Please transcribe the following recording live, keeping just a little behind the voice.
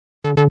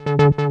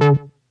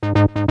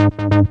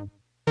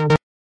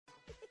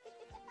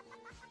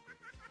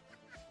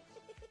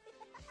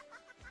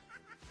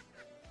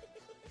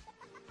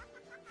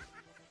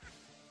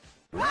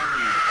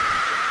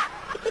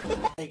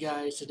Hey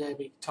guys, today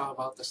we talk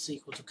about the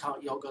sequel to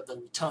Count Yorga, The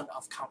Return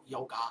of Count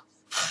Yorga.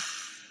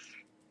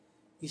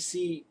 You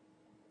see,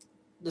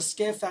 the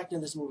scare factor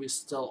in this movie is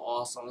still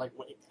awesome. Like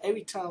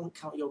every time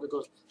Count Yorga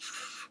goes,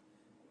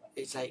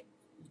 it's like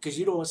because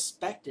you don't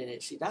expect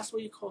it. See, that's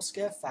what you call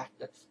scare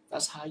factor.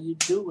 That's how you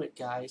do it,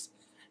 guys.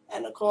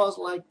 And of course,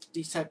 like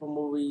these type of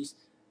movies,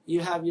 you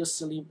have your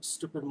silly,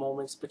 stupid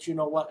moments. But you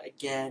know what?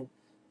 Again,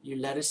 you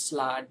let it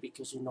slide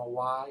because you know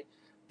why?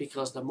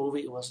 Because the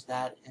movie was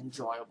that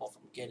enjoyable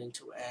from beginning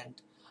to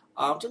end.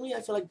 To me,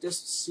 I feel like this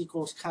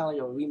sequel is kind of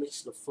like a remix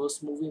to the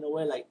first movie in a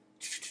way. Like,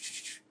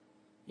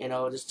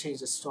 just change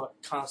the story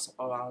concept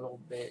around a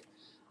little bit.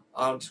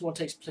 This one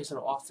takes place in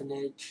an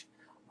orphanage.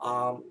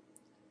 Um,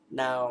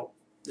 Now,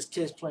 this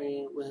kid's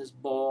playing with his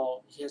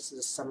ball. He heads to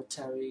the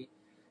cemetery.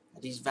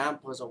 And these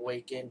vampires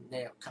awaken.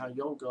 Now, Count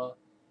Yoga,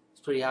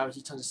 it's pretty obvious.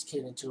 He turns this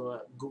kid into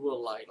a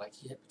Google light. Like,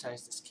 he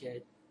hypnotized this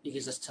kid. You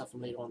can just tell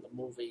from later on in the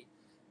movie.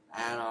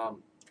 And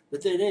the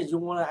thing is, you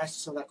want to ask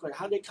yourself that question.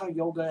 How did Count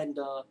Yoga and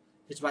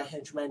his right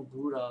henchman,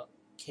 Buddha,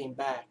 came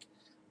back?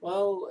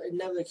 Well, it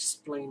never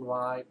explained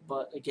why.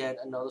 But again,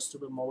 another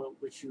stupid moment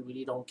which you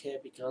really don't care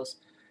because,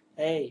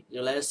 hey,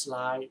 you let it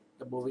slide.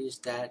 The movie is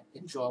that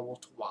enjoyable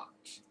to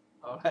watch.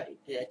 Alright,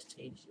 it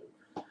entertains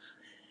you.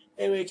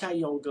 Anyway, Count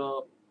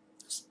Yorga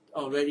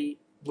already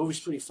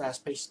movie's pretty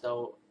fast paced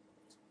though.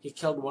 He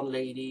killed one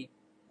lady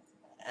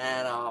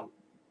and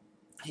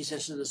he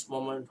sends to this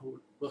woman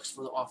who works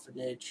for the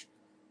orphanage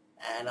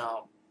and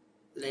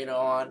later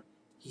on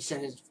he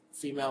sent his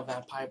female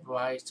vampire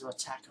brides to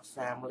attack her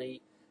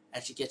family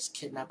and she gets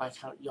kidnapped by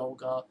Count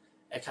Yorga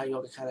and Count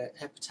Yorga kinda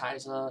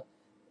hypnotizes her,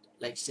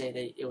 like say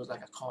that it was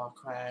like a car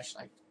crash,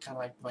 like kinda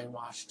like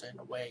brainwashed her in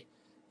a way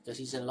because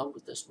he's in love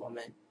with this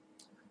woman.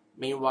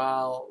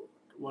 Meanwhile,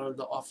 one of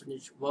the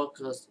orphanage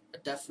workers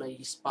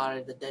definitely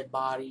spotted the dead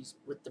bodies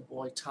with the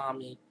boy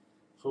Tommy,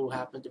 who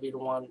happened to be the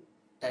one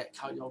that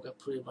Count Yorga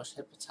pretty much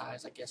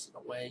hypnotized, I guess, in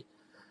a way.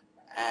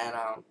 And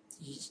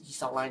he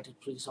started lying to the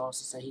police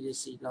officer, saying he didn't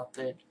see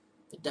nothing.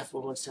 The deaf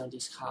woman sent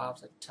these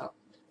cops and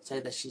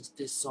said that she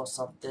did saw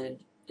something.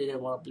 They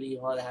didn't want to believe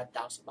her. They had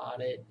doubts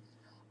about it.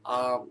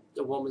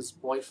 The woman's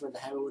boyfriend, the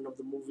heroine of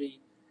the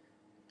movie,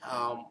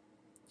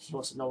 he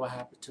wants to know what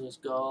happened to his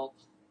girl.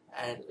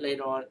 And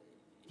later on,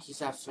 he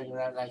starts figuring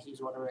out, like,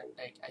 he's wondering,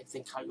 like, I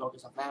think Count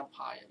Yorga's a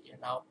vampire.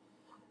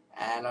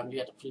 And you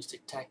got the police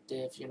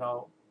detective,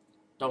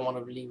 don't want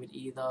to believe it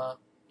either.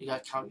 You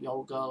got Count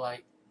Yorga,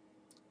 like,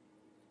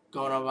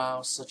 going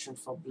around searching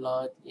for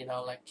blood,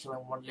 like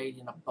killing one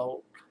lady in a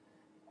boat.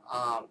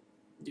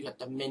 You got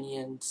the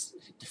minions,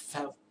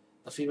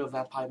 the female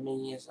vampire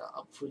minions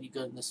are pretty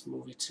good in this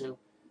movie too.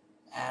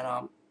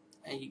 And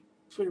you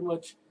pretty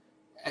much,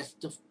 as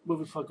the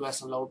movie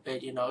progresses a little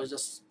bit, it's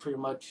just pretty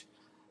much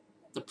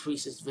the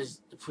priest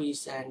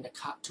and the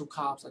two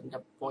cops and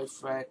the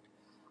boyfriend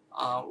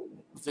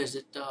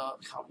visit the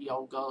Count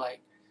Yorga.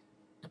 Like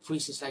the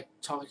priest is like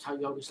talking to Count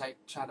Yorga, is like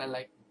trying to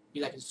like be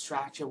like a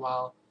distraction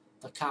while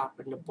the cop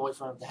and the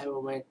boyfriend of the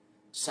heroine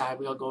decide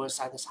we'll go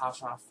inside this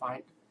house and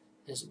find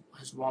his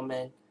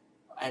woman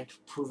and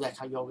prove that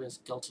Count Yorga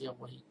is guilty of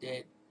what he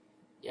did.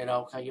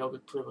 Count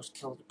Yorga pretty much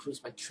killed the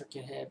priest by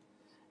tricking him,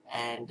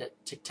 and the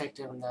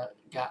detective and the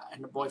guy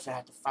and the boyfriend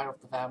had to fight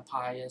off the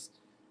vampires.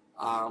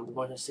 The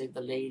boyfriend saved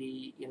the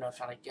lady,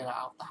 trying to get her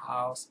out the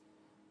house,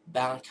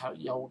 balance Count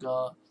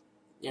Yorga,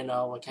 when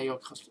Count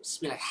Yorga comes to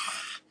speak, like,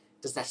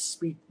 does that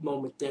speak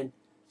moment then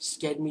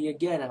scared me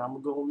again, and I'm a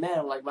grown man.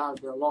 I'm like, wow,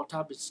 it's been a long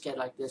time been scared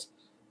like this,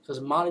 because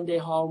modern day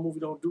horror movie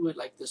don't do it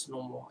like this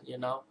no more,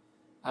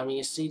 I mean,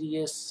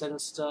 Insidious,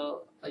 Sinister,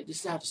 like, they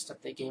still have to step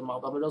their game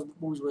up. I mean, those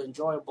movies were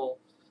enjoyable,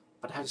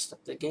 but they had to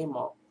step their game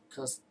up,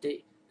 because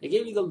they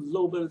gave you the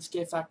little bit of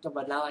scare factor,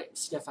 but not like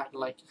scare factor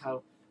like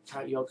how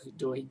Count Yorga could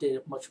do it. He did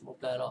it much more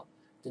better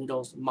than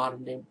those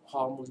modern day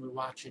horror movies we're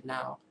watching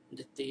now in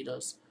the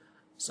theaters.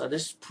 So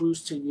this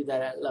proves to you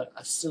that, look,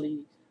 a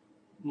silly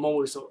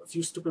moments, a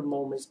few stupid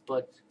moments,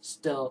 but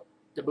still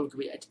the movie can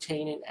be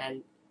entertaining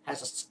and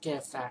has a scare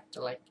factor.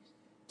 Like,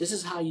 this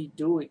is how you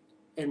do it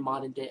in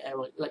modern day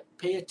era. Like,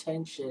 pay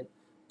attention,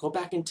 go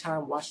back in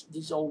time, watch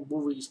these old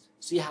movies,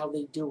 see how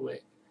they do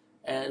it,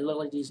 and look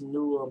like these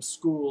new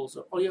schools.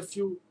 Only a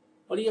few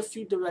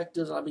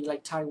directors. I mean,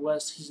 like Ty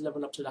West, he's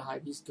living up to the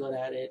hype. He's good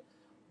at it,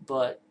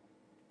 but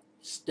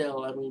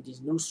still, I mean,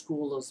 these new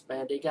schoolers,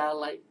 man, they got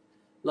like.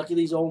 Look at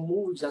these old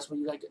movies. That's when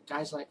you like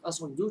guys like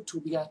us on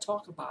YouTube. We gotta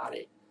talk about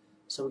it,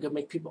 so we can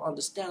make people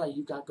understand. Like,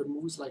 you got good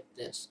movies like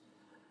this.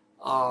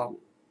 Of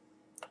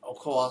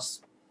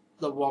course,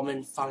 the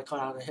woman finally caught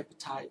out of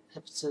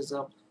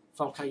hypnotism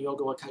from Count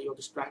Yorga when Count Yorga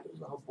distracted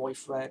her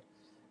boyfriend,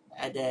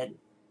 and then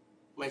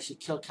when she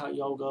killed Count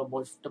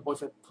Yorga, the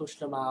boyfriend pushed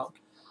him out.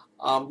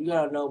 You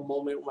got another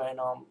moment when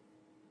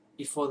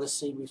before the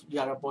scene, you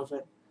got a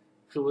boyfriend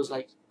who was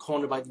like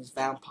cornered by these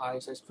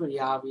vampires. So it's pretty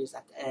obvious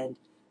at the end.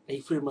 He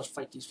pretty much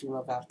fight these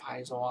female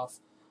vampires off,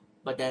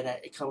 but then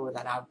it comes with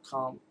an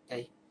outcome.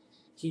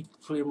 He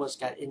pretty much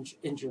got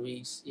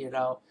injuries,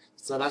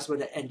 So that's where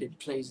the ending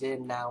plays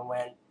in now.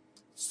 When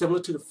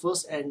similar to the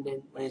first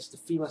ending, when it's the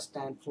female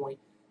standpoint,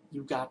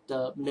 you got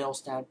the male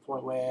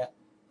standpoint where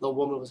the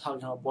woman was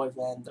hugging her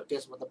boyfriend.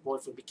 Guess what? The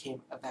boyfriend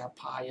became a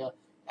vampire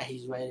and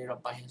he's ready to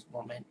bite his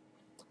woman.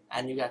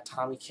 And you got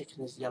Tommy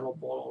kicking his yellow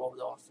ball all over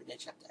the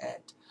orphanage at the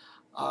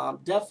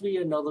end. Definitely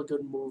another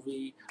good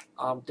movie.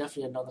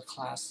 Definitely another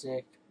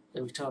classic.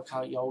 The Return of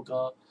Count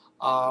Yorga.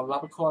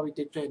 Robert Corey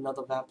did play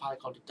another vampire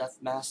called the Death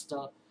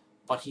Master,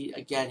 but he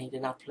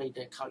did not play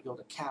the Count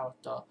Yorga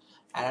character.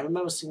 And I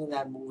remember seeing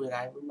that movie, and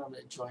I remember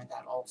enjoying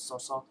that also.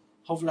 So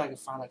hopefully I can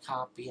find a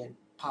copy and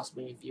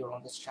possibly review it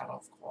on this channel,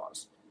 of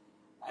course.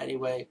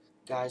 Anyway,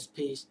 guys,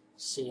 peace.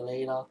 See you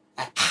later.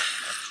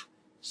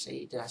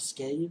 See, did I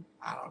scare you?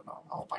 I don't know. I hope I